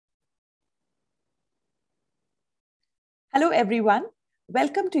Hello, everyone.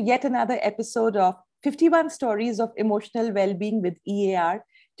 Welcome to yet another episode of 51 Stories of Emotional Wellbeing with EAR.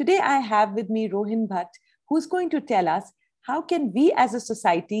 Today, I have with me Rohin Bhatt, who's going to tell us how can we as a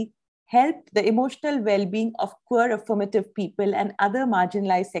society help the emotional well-being of queer affirmative people and other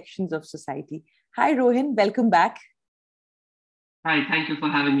marginalized sections of society. Hi, Rohin. Welcome back. Hi, thank you for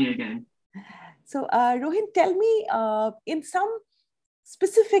having me again. So, Rohin, tell me in some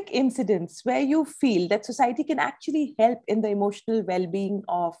specific incidents where you feel that society can actually help in the emotional well-being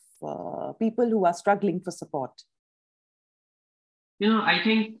of people who are struggling for support. I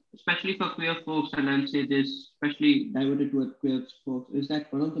think especially for queer folks, and I'll say this, especially diverted toward queer folks, is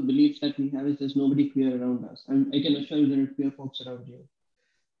that one of the beliefs that we have is there's nobody queer around us. And I can assure you there are queer folks around you.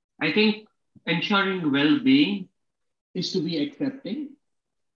 I think ensuring well-being is to be accepting.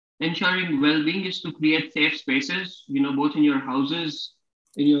 Ensuring well-being is to create safe spaces, both in your houses,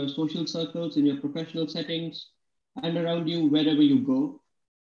 in your social circles, in your professional settings, and around you wherever you go.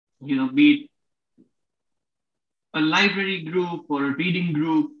 Be it a library group or a reading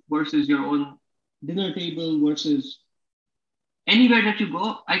group versus your own dinner table versus anywhere that you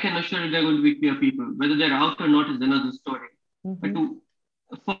go, I can assure you there are going to be queer people. Whether they're out or not is another story. Mm-hmm.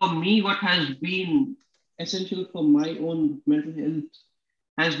 But for me, what has been essential for my own mental health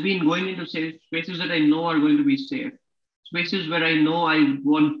has been going into safe spaces that I know are going to be safe. Spaces where I know I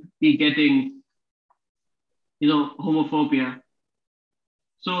won't be getting, homophobia.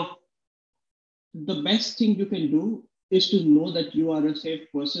 So the best thing you can do is to know that you are a safe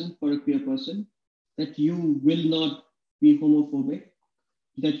person for a queer person, that you will not be homophobic,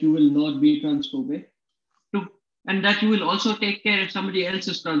 that you will not be transphobic, to, and that you will also take care if somebody else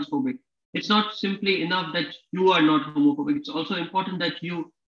is transphobic. It's not simply enough that you are not homophobic. It's also important that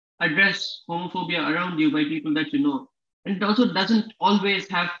you address homophobia around you by people that you know. And it also doesn't always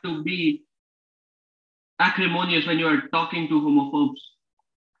have to be acrimonious when you are talking to homophobes.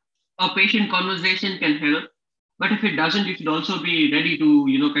 A patient conversation can help, but if it doesn't, you should also be ready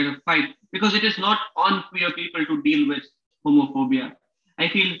to kind of fight, because it is not on queer people to deal with homophobia. I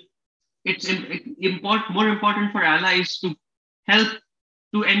feel it's more important for allies to help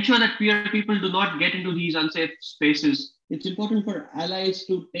to ensure that queer people do not get into these unsafe spaces. It's important for allies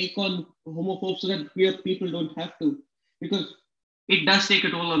to take on homophobes so that queer people don't have to, because it does take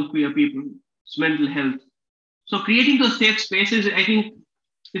a toll on queer people's mental health. So creating those safe spaces, I think,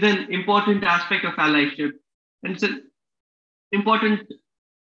 is an important aspect of allyship. And it's an important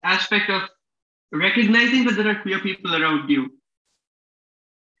aspect of recognizing that there are queer people around you.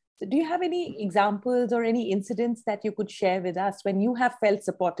 So, do you have any examples or any incidents that you could share with us when you have felt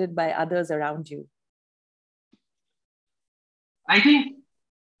supported by others around you? I think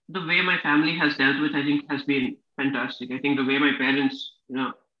the way my family has dealt with, I think, has been fantastic. I think the way my parents,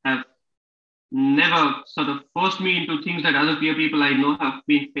 have never sort of forced me into things that other queer people I know have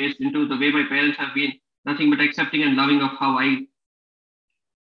been faced into. The way my parents have been nothing but accepting and loving of how I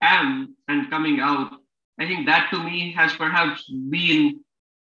am and coming out. I think that to me has perhaps been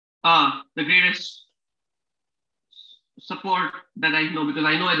the greatest support that I know, because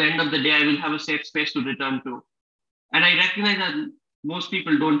I know at the end of the day I will have a safe space to return to. And I recognize that most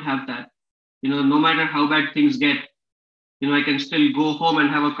people don't have that. No matter how bad things get, I can still go home and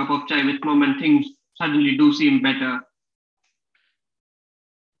have a cup of chai with mom and things suddenly do seem better.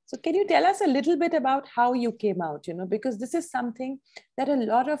 So, can you tell us a little bit about how you came out? Because this is something that a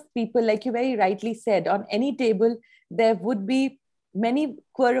lot of people, like you very rightly said, on any table, there would be many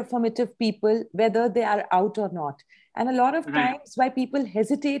queer affirmative people, whether they are out or not. And a lot of times, why people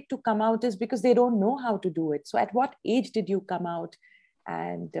hesitate to come out is because they don't know how to do it. So, at what age did you come out?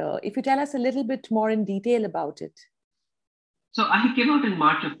 And if you tell us a little bit more in detail about it. So I came out in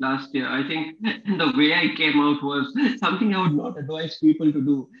March of last year. I think the way I came out was something I would not advise people to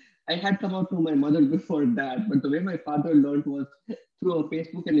do. I had come out to my mother before that, but the way my father learned was through a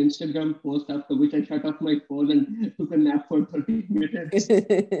Facebook and Instagram post, after which I shut off my phone and took a nap for 30 minutes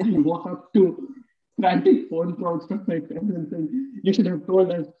and woke up to frantic phone calls from my parents. And you should have told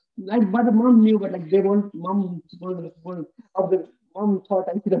us. Like, but the mom knew, but like they won't. Mom was of the mom thought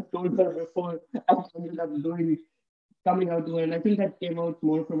I should have told her before I ended up doing coming out to her. And I think that came out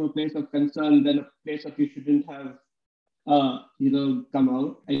more from a place of concern than a place of you shouldn't have, come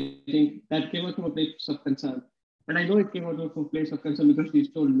out. I think that came out from a place of concern. And I know it came out from a place of concern because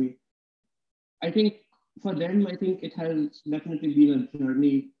she's told me. I think for them, I think it has definitely been a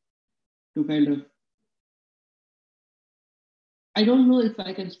journey to kind of, I don't know if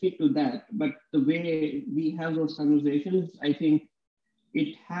I can speak to that, but the way we have those conversations, I think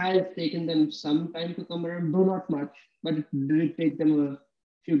it has taken them some time to come around, though not much, but it did take them a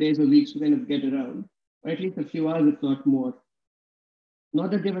few days or weeks to kind of get around. or at least a few hours, if not more.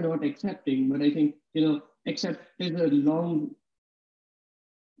 Not that they were not accepting, but I think, accept is a long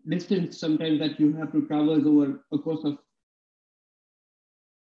distance sometimes that you have to traverse over a course of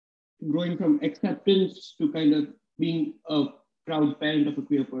growing from acceptance to kind of being a proud parent of a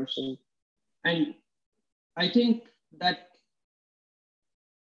queer person. And I think that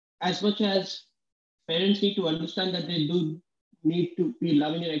as much as parents need to understand that they do need to be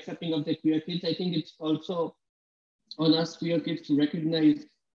loving and accepting of their queer kids, I think it's also on us queer kids to recognize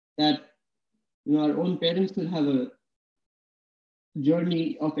that our own parents will have a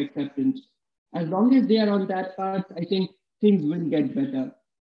journey of acceptance. As long as they are on that path, I think things will get better,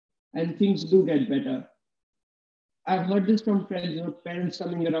 and things do get better. I've heard this from friends, parents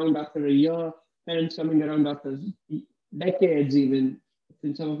coming around after a year, parents coming around after decades, even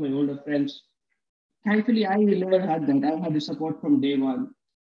in some of my older friends. Thankfully, I never had that. I had the support from day one.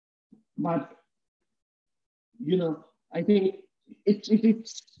 But I think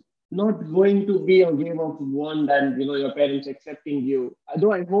it's not going to be a game of one and your parents accepting you.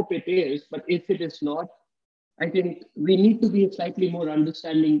 Though I hope it is, but if it is not, I think we need to be slightly more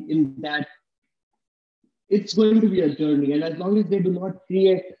understanding in that it's going to be a journey. And as long as they do not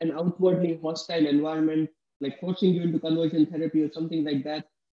create an outwardly hostile environment, like forcing you into conversion therapy or something like that,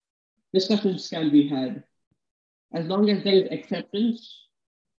 discussions can be had. As long as there is acceptance,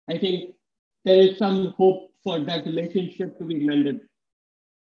 I think there is some hope for that relationship to be mended.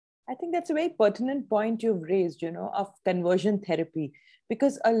 I think that's a very pertinent point you've raised, of conversion therapy,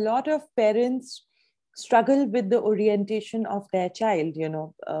 because a lot of parents struggle with the orientation of their child.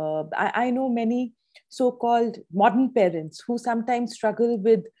 I know many so-called modern parents who sometimes struggle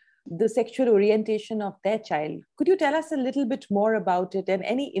with the sexual orientation of their child. Could you tell us a little bit more about it, and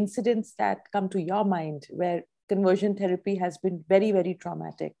any incidents that come to your mind where conversion therapy has been very, very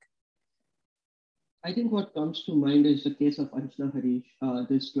traumatic? I think what comes to mind is the case of Anshna Harish,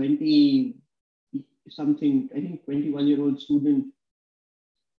 this 20 something, I think 21-year-old student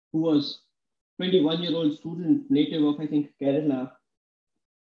who was 21-year-old student, native of, I think, Kerala,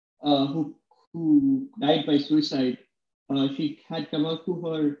 who died by suicide. She had come out to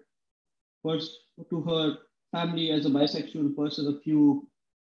her family as a bisexual person a few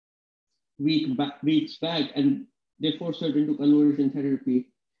weeks back, and they forced her into conversion therapy.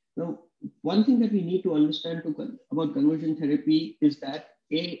 Now, one thing that we need to understand about conversion therapy is that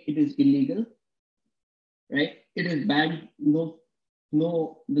it is illegal, right? It is banned.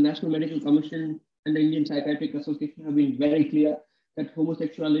 The National Medical Commission and the Indian Psychiatric Association have been very clear that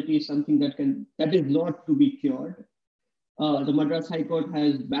homosexuality is something that is not to be cured. The Madras High Court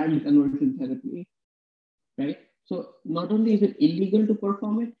has banned conversion therapy, right? So not only is it illegal to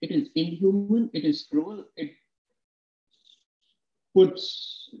perform it, it is inhuman, it is cruel, it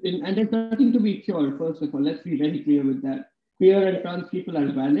puts in, and there's nothing to be cured, first of all. Let's be very clear with that. Queer and trans people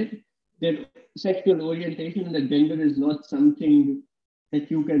are valid. Their sexual orientation and their gender is not something that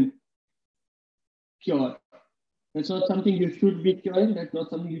you can cure. That's not something you should be curing. That's not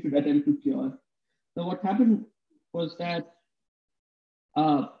something you should attempt to cure. So what happened was that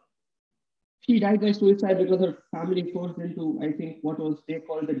she died by suicide because her family forced into, I think, what was they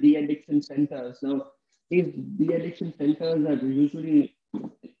called the de-addiction centers. Now, these de-addiction centers are usually,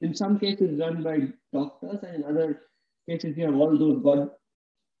 in some cases, run by doctors, and in other cases, you have all those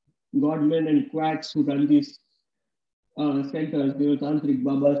godmen and quacks who run these centers. There are tantric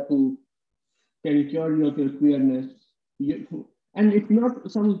babas who can cure you of your queerness. And it's not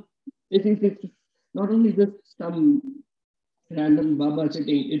it's not only just some random Baba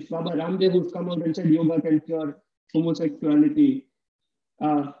sitting. It's Baba Ramdev who's come out and said yoga can cure homosexuality.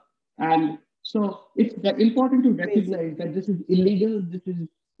 And so it's important to recognize that this is illegal, this is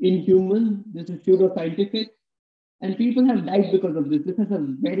inhuman, this is pseudoscientific, and people have died because of this. This is a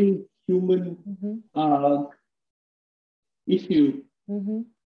very human issue.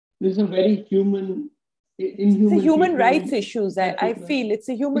 This is a very inhuman. It's a human rights issue. I feel it's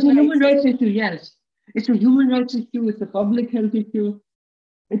a human rights issue. Yes, it's a human rights issue. It's a public health issue.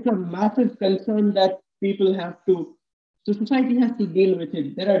 It's a massive concern that people have to. So society has to deal with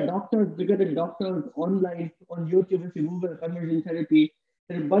it. There are doctors, bigoted doctors online on YouTube. If you Google conversion therapy,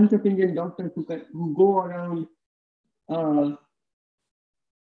 there are a bunch of Indian doctors who go around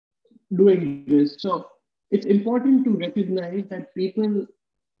doing this. So it's important to recognize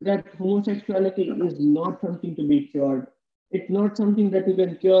that homosexuality is not something to be cured. It's not something that you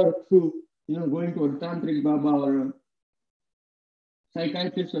can cure through, going to a tantric baba or a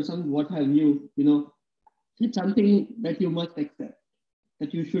psychiatrist or what have you. It's something that you must accept,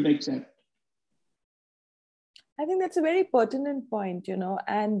 that you should accept. I think that's a very pertinent point,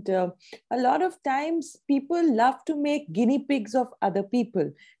 and a lot of times people love to make guinea pigs of other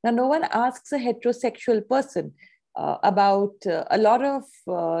people. Now, no one asks a heterosexual person about a lot of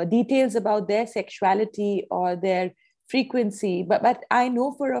details about their sexuality or their frequency, but I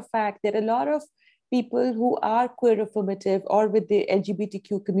know for a fact that a lot of people who are queer affirmative or with the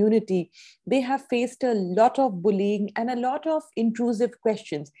LGBTQ community, they have faced a lot of bullying and a lot of intrusive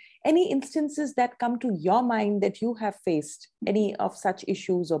questions. Any instances that come to your mind that you have faced any of such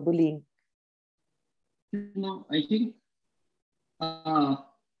issues or bullying? No, I think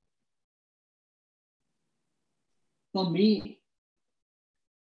for me,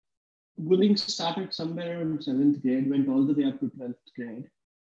 bullying started somewhere around seventh grade, went all the way up to 12th grade.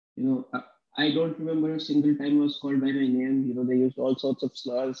 I don't remember a single time I was called by my name. They used all sorts of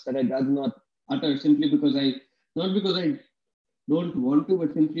slurs that I does not utter simply because not because I don't want to,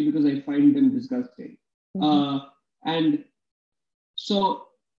 but simply because I find them disgusting. Mm-hmm. And so,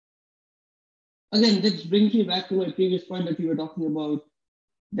 again, this brings me back to my previous point that you were talking about,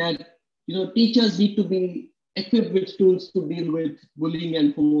 that, teachers need to be equipped with tools to deal with bullying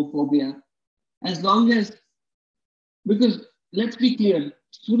and homophobia. As long as, because let's be clear,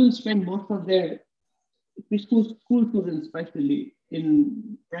 students spend most of their, school students especially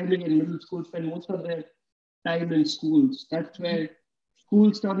in primary and middle school, spend most of their time in schools. That's where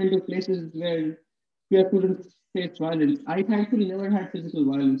schools turn into places where queer students face violence. I thankfully never had physical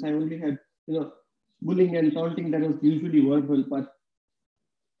violence. I only had, bullying and taunting that was usually verbal, but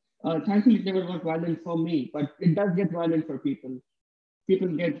thankfully it never got violent for me, but it does get violent for people. People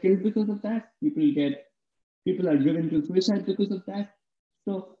get killed because of that. People are driven to suicide because of that.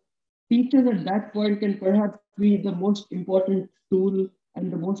 So teachers at that point can perhaps be the most important tool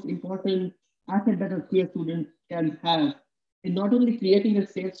and the most important asset that a queer student can have in not only creating a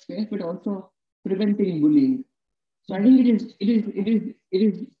safe space, but also preventing bullying. So I think it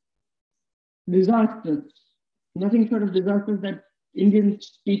is disastrous. Nothing short of disastrous that Indian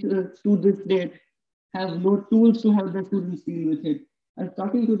teachers to this date have no tools to help their students deal with it. I was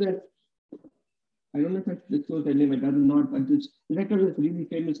talking to the, I don't know if I should disclose their name, I does not, but this director of this really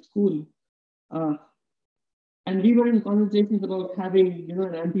famous school. And we were in conversations about having,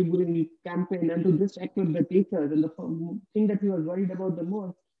 an anti-bullying campaign and to just equip the teachers. And the thing that we were worried about the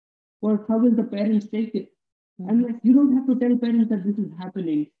most was how will the parents take it? And like, you don't have to tell parents that this is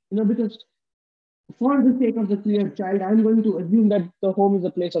happening, because for the sake of the queer child, I'm going to assume that the home is a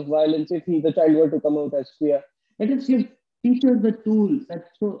place of violence if the child were to come out as queer. Let us give teachers the tools that,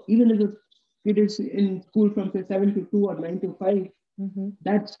 so even if the kid is in school from say 7 to 2 or 9 to 5,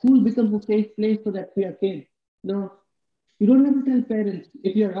 that school becomes a safe place for that queer kid. No, you don't have to tell parents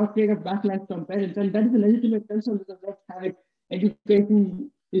if you're afraid of backlash from parents, and that is a legitimate concern because let's have it.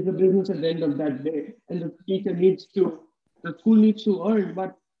 Education is a business at the end of that day, and the school needs to earn.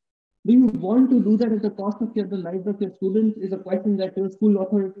 But do you want to do that at the cost of the lives of your students? Is a question that your school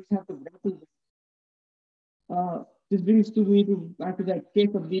authorities have to grapple with. This brings me back to that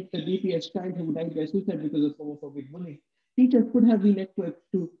case of the DPS child who died by suicide because of homophobic bullying. Teachers could have been equipped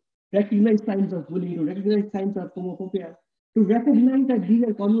to recognize signs of bullying, to recognize signs of homophobia, to recognize that these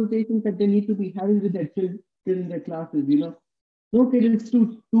are conversations that they need to be having with their children in their classes. No kid is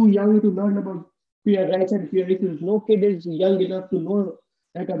too young to learn about queer rights and queer issues. No kid is young enough to know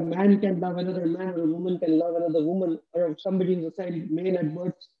that a man can love another man or a woman can love another woman, or somebody who's assigned male at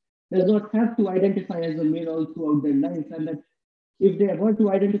birth does not have to identify as a male all throughout their life, and that if they were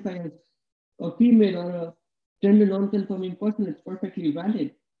to identify as a female or a gender non-conforming person, it's perfectly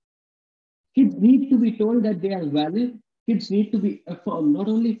valid. Kids need to be told that they are valid. Kids need to be affirmed, not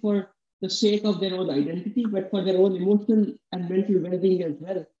only for the sake of their own identity, but for their own emotional and mental well-being as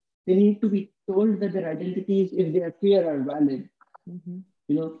well. They need to be told that their identities, if they are queer, are valid.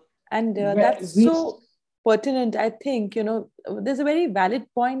 And that's so pertinent. I think, there's a very valid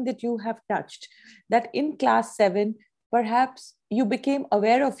point that you have touched, that in class 7, perhaps you became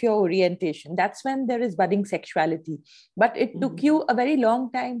aware of your orientation. That's when there is budding sexuality. But it took you a very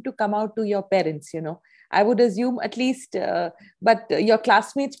long time to come out to your parents, I would assume at least, but your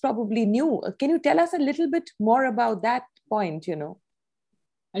classmates probably knew. Can you tell us a little bit more about that point,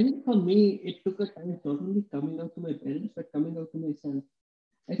 I think for me, it took a time not only coming out to my parents, but coming out to myself.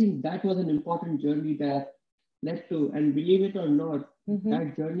 I think that was an important journey that led to, and believe it or not,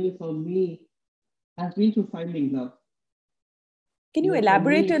 that journey for me has been through finding love. Can you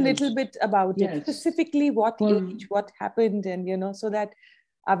elaborate a little bit about it? Specifically, what age, what happened, and, so that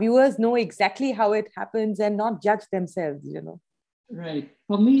our viewers know exactly how it happens and not judge themselves, Right.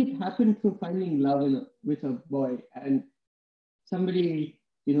 For me, it happened through finding love with a boy, and somebody,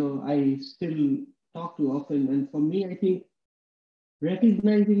 I still talk to often. And for me, I think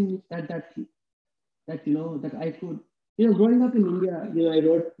recognizing that I could, growing up in India, I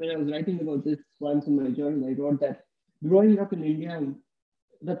wrote when I was writing about this once in my journal, I wrote that growing up in India,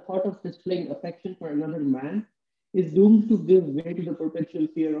 the thought of displaying affection for another man is doomed to give way to the perpetual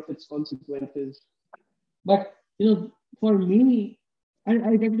fear of its consequences. But for me, I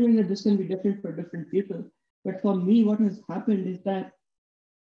recognize that this can be different for different people. But for me, what has happened is that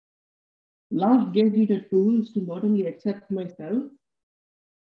love gave me the tools to not only accept myself,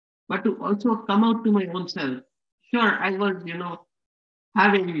 but to also come out to my own self. Sure, I was,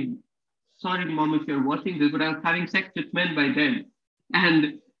 having, sorry, mom, if you're watching this, but I was having sex with men by then.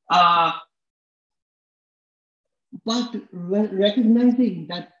 And, but recognizing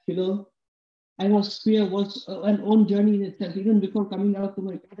that, I was queer was an own journey in itself. Even before coming out to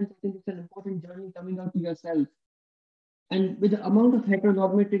my parents, I think it's an important journey coming out to yourself. And with the amount of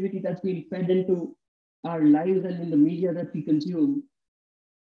heteronormativity that's been fed into our lives and in the media that we consume,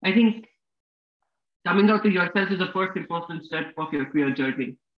 I think coming out to yourself is the first important step of your queer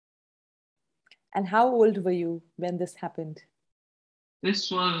journey. And how old were you when this happened?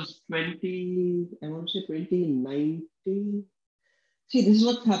 This was 2019. See, this is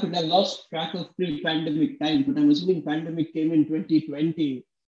what happened. I lost track of pre-pandemic time, but I'm assuming pandemic came in 2020,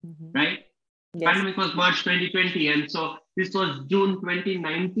 right? Yes. Pandemic was March 2020, and so this was June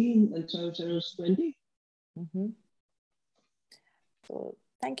 2019, and so I was 20. So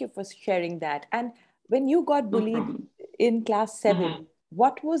thank you for sharing that. And when you got bullied in class 7,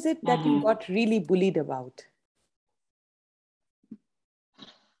 what was it that you got really bullied about?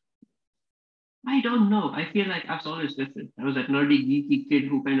 I don't know. I feel like I was always different. I was that nerdy, geeky kid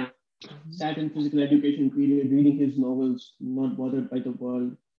who kind of sat in physical education period reading his novels, not bothered by the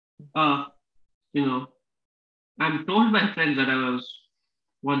world. I'm told by friends that I was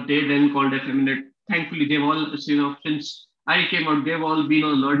what they then called effeminate. Thankfully, they've all, since I came out, they've all been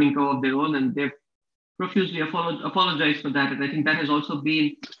on a learning curve of their own, and they've profusely apologized for that. And I think that has also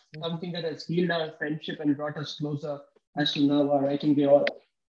been something that has healed our friendship and brought us closer as to now are. I think they all.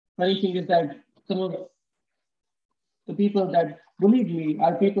 Funny thing is that some of the people that bullied me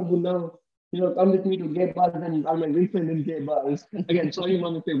are people who now, come with me to gay bars and are my girlfriend in gay bars. Again, sorry,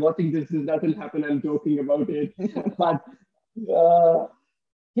 mom, if you're watching this doesn't happen. I'm joking about it. But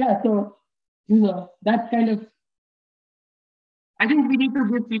yeah, so, that kind of. I think we need to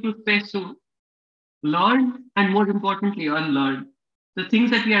give people space to learn and more importantly, unlearn. The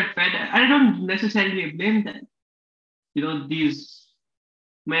things that we are fed, I don't necessarily blame them, these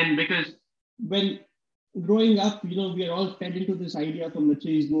men, because when growing up, we are all fed into this idea of a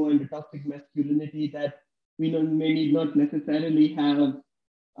machismo and a toxic masculinity that we may need not necessarily have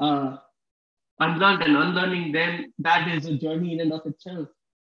unlearned, and unlearning them, that is a journey in and of itself.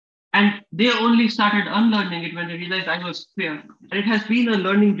 And they only started unlearning it when they realized I was queer. And it has been a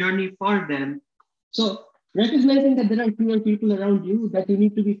learning journey for them. So recognizing that there are queer people around you, that you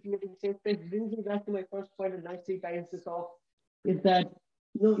need to be creating safe space, brings me back to my first point, and nicely ties this off, is that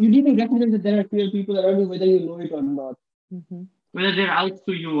you need to recognize that there are queer people around you, whether you know it or not, whether they're out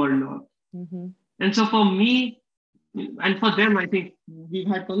to you or not. And so for me, and for them, I think we've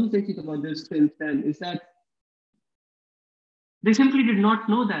had conversations about this since then, is that they simply did not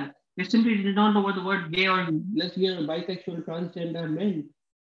know that. They simply did not know what the word gay or lesbian or bisexual transgender meant.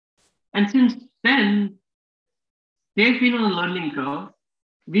 And since then, they've been on a learning curve.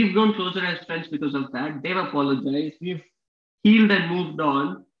 We've grown closer as friends because of that. They've apologized. We've healed and moved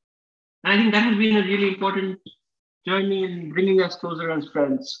on. And I think that has been a really important journey in bringing us closer as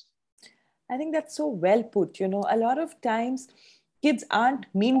friends. I think that's so well put. A lot of times kids aren't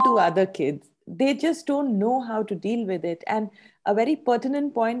mean to other kids. They just don't know how to deal with it. And a very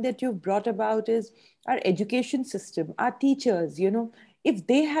pertinent point that you've brought about is our education system, our teachers. If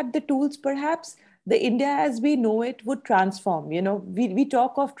they had the tools, perhaps the India as we know it would transform. We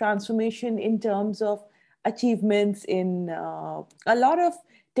talk of transformation in terms of achievements in a lot of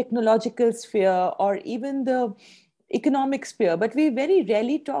technological sphere or even the economic sphere, but we very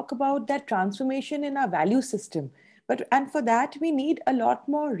rarely talk about that transformation in our value system. And for that, we need a lot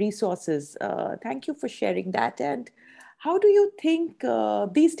more resources. Thank you for sharing that. And how do you think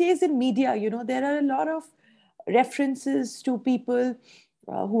these days in media, there are a lot of references to people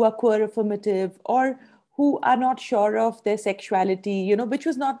who are queer affirmative or who are not sure of their sexuality, which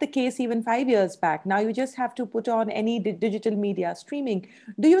was not the case even 5 years back. Now you just have to put on any digital media streaming.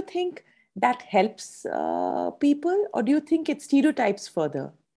 Do you think that helps people, or do you think it stereotypes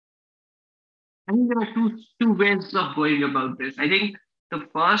further? I think there are two ways of going about this. I think the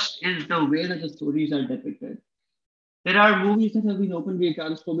first is the way that the stories are depicted. There are movies that have been openly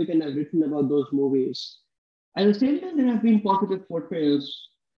transphobic, and I've written about those movies. At the same time, there have been positive portrayals,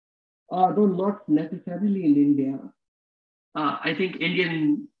 though not necessarily in India. I think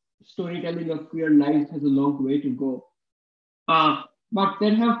Indian storytelling of queer lives has a long way to go. But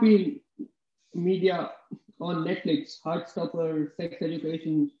there have been media on Netflix, Heartstopper, Sex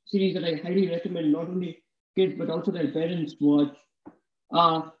Education series that I highly recommend, not only kids but also their parents watch.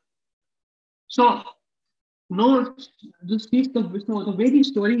 Uh, so no, this piece of so the way these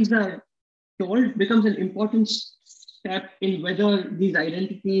stories are told becomes an important step in whether these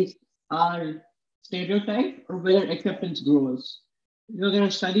identities are stereotyped or whether acceptance grows. There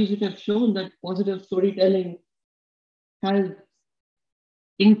are studies which have shown that positive storytelling has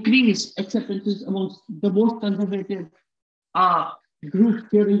increased acceptances amongst the most conservative uh, groups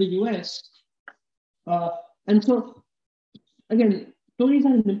here in the US. Uh, and so, again, stories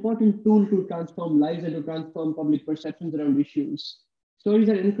are an important tool to transform lives and to transform public perceptions around issues. Stories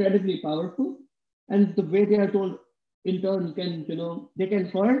are incredibly powerful, and the way they are told in turn can, they can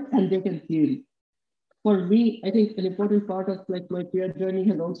hurt and they can heal. For me, I think an important part of like my queer journey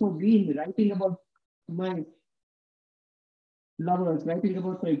has also been writing about my lovers, writing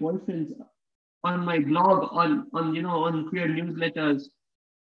about my boyfriends on my blog, on queer newsletters.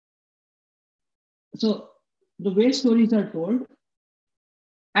 So the way stories are told,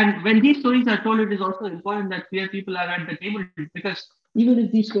 and when these stories are told, it is also important that queer people are at the table, because even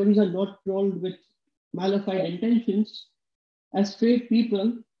if these stories are not told with malified intentions, as straight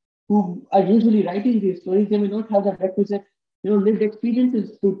people who are usually writing these stories, they may not have the requisite, lived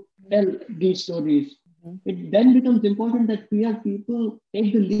experiences to tell these stories. It then becomes important that queer people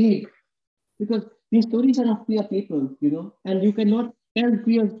take the lead, because these stories are of queer people, and you cannot tell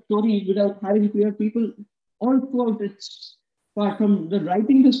queer stories without having queer people all throughout its part, from the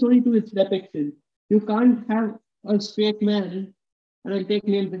writing the story to its depiction. You can't have a straight man, and I'll take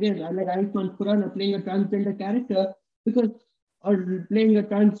names again, like Ayushmann Khurrana playing a transgender character, because, or playing a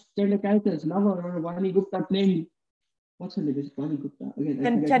transgender character's lover, or Vani Gupta playing, what's her name? Is Vani Gupta? Again,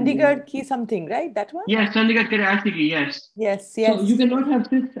 I forget her Chandigarh name. ki something, right? That one? Yes, Chandigarh Kere Ashiki, yes. Yes, So you yes. cannot have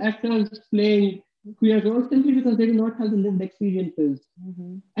cis actors playing queer roles simply because they do not have the lived experiences.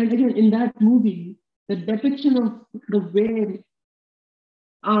 And again, in that movie, the depiction of the way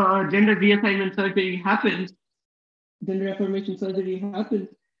gender reassignment surgery happens, gender affirmation surgery happens,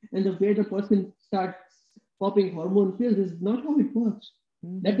 and the way the person starts popping hormone pills is not how it works.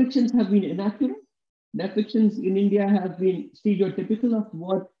 Depictions have been inaccurate. Depictions in India have been stereotypical of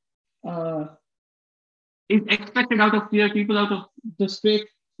what uh, is expected out of queer people, out of the straight.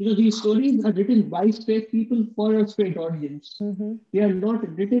 These stories are written by straight people for a straight audience. They are not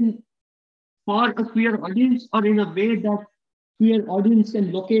written for a queer audience or in a way that queer audience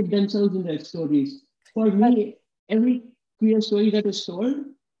can locate themselves in their stories. For me, every queer story that is told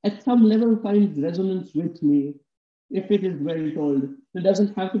at some level finds resonance with me if it is well told. It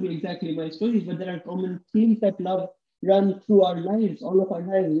doesn't have to be exactly my stories, but there are common themes that love run through our lives, all of our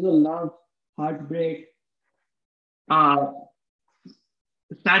lives, love, heartbreak, uh,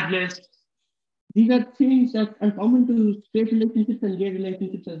 sadness. These are things that are common to straight relationships and gay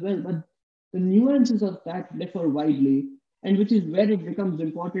relationships as well, but the nuances of that differ widely, and which is where it becomes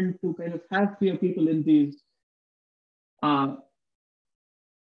important to kind of have queer people in these uh,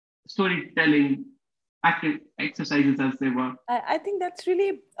 storytelling active exercises, as they were. I think that's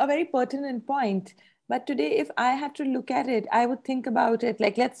really a very pertinent point. But today, if I had to look at it, I would think about it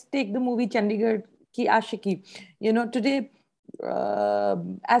like, let's take the movie Chandigarh Ki Ashiki. Today,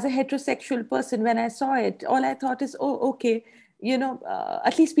 as a heterosexual person, when I saw it, all I thought is, oh, okay,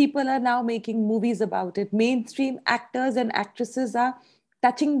 at least people are now making movies about it. Mainstream actors and actresses are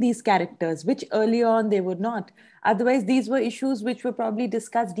touching these characters, which early on they were not. Otherwise, these were issues which were probably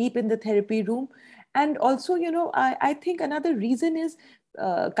discussed deep in the therapy room. And also, I think another reason is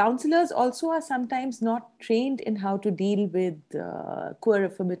counselors also are sometimes not trained in how to deal with queer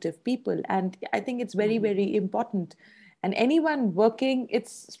affirmative people. And I think it's very, very important. And anyone working,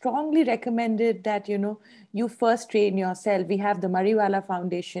 it's strongly recommended that, you first train yourself. We have the Mariwala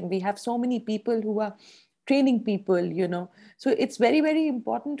Foundation. We have so many people who are training people, so it's very, very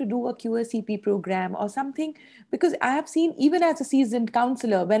important to do a QSCP program or something, because I have seen, even as a seasoned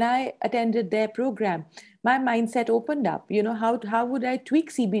counselor, when I attended their program, my mindset opened up. How would I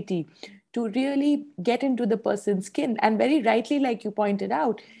tweak CBT to really get into the person's skin? And very rightly, like you pointed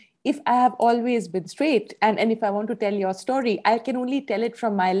out, if I have always been straight, and if I want to tell your story, I can only tell it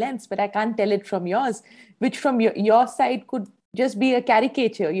from my lens, but I can't tell it from yours, which from your side could just be a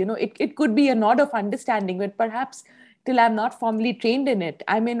caricature. It could be a nod of understanding, but perhaps till I'm not formally trained in it,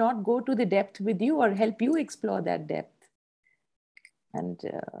 I may not go to the depth with you or help you explore that depth. And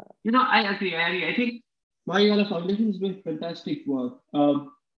I agree. I think Mayala Foundation has been fantastic work.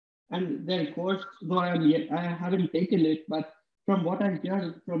 And their course, though I haven't taken it, but from what I've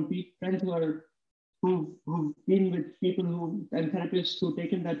heard from friends who've been with people and therapists who've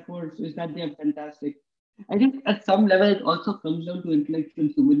taken that course, is that they are fantastic. I think at some level it also comes down to intellectual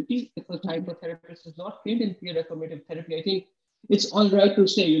humility. If a psychotherapist is not trained in peer reformative therapy, I think it's all right to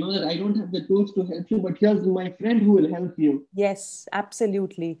say, that I don't have the tools to help you, but here's my friend who will help you. yes,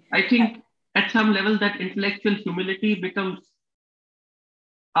 absolutely. I think at some level that intellectual humility becomes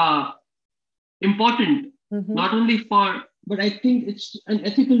important, not only for, but I think it's an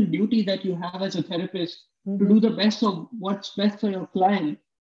ethical duty that you have as a therapist to do the best of what's best for your client.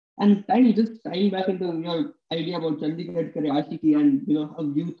 And tying back into your idea about Chandigarh Kare Ashiki and how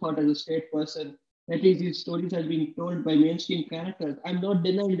you thought as a straight person, at least these stories have been told by mainstream characters. I'm not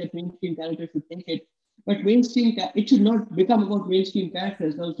denying that mainstream characters should take it, but it should not become about mainstream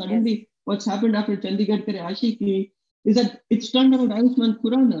characters. Now suddenly, what's happened after Chandigarh Kare Ashiki is that it's turned about Ayushmann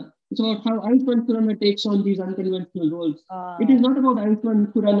Khurrana. It's about how Ayushmann Khurrana takes on these unconventional roles. It is not about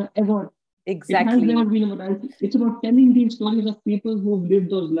Ayushmann Khurrana ever. Exactly. It has never been about. It's about telling these stories of people who've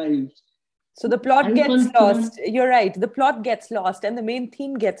lived those lives. So the plot gets lost. You're right. The plot gets lost and the main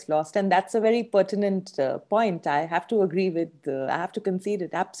theme gets lost. And that's a very pertinent point. I have to agree with, I have to concede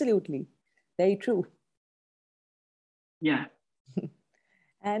it. Absolutely. Very true. Yeah.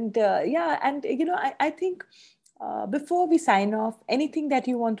 And I think before we sign off, anything that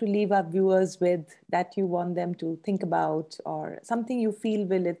you want to leave our viewers with, that you want them to think about, or something you feel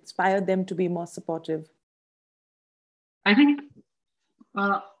will inspire them to be more supportive? I think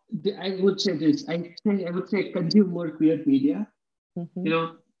I would say this. I would say consume more queer media.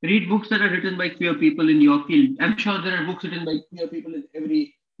 Read books that are written by queer people in your field. I'm sure there are books written by queer people in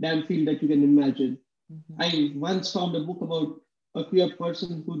every damn field that you can imagine. I once found a book about a queer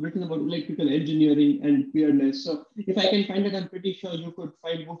person who'd written about electrical engineering and queerness. So if I can find it, I'm pretty sure you could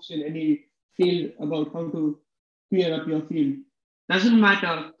find books in any field about how to queer up your field. Doesn't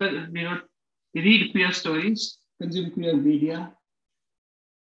matter, read queer stories, consume queer media,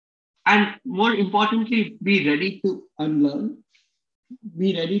 and more importantly, be ready to unlearn,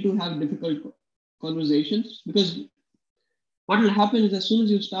 be ready to have difficult conversations, because what will happen is as soon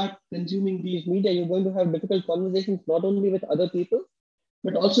as you start consuming these media, you're going to have difficult conversations not only with other people,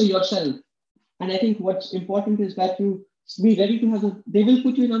 but also yourself. And I think what's important is that you be ready to they will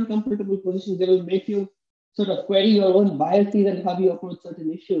put you in uncomfortable positions. They will make you sort of query your own biases and how you approach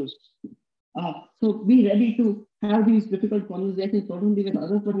certain issues. So be ready to have these difficult conversations, not only with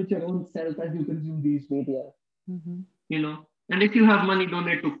others, but with your own self as you consume these media. And if you have money,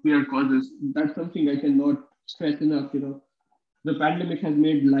 donate to queer causes. That's something I cannot stress enough. The pandemic has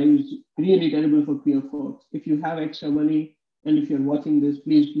made lives really terrible for queer folks. If you have extra money and if you're watching this,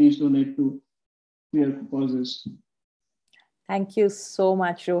 please donate to queer causes. Thank you so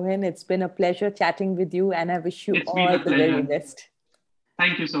much, Rohin. It's been a pleasure chatting with you, and I wish you all the very best.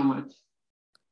 Thank you so much.